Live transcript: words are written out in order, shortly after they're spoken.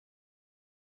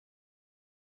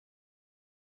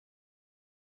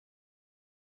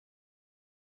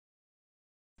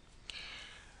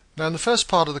Now in the first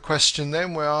part of the question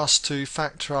then we're asked to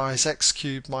factorise x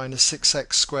cubed minus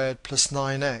 6x squared plus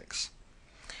 9x.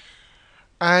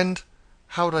 And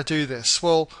how would I do this?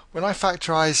 Well, when I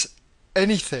factorise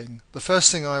anything, the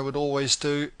first thing I would always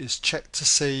do is check to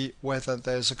see whether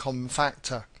there's a common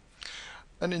factor.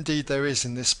 And indeed there is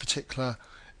in this particular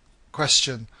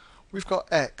question. We've got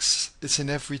x, it's in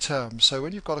every term, so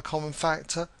when you've got a common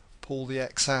factor, pull the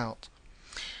x out.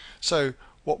 So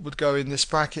what would go in this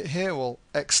bracket here? Well,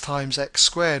 x times x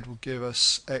squared will give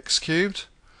us x cubed,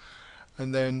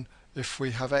 and then if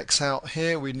we have x out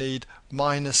here we need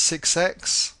minus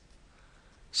 6x,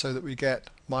 so that we get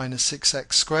minus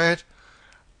 6x squared,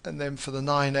 and then for the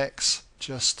 9x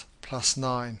just plus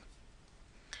 9.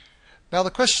 Now the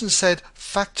question said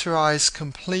factorise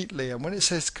completely, and when it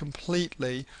says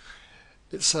completely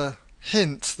it's a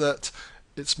hint that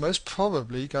it's most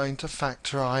probably going to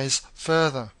factorise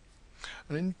further.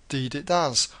 And indeed it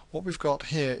does. What we've got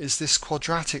here is this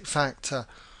quadratic factor,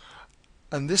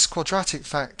 and this quadratic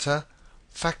factor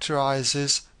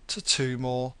factorises to 2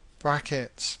 more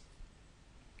brackets.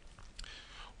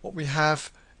 What we have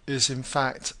is in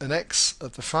fact an x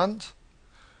at the front,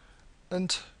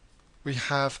 and we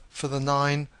have for the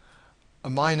 9 a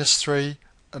minus 3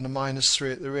 and a minus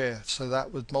 3 at the rear, so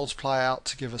that would multiply out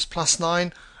to give us plus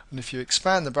 9, and if you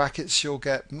expand the brackets you'll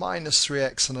get minus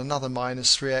 3x and another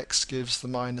minus 3x gives the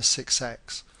minus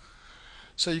 6x.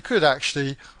 So you could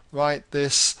actually write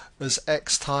this as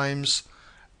x times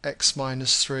x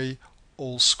minus 3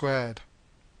 all squared.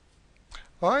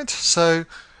 Alright, so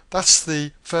that's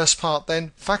the first part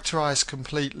then. Factorise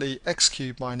completely x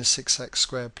cubed minus 6x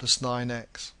squared plus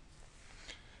 9x.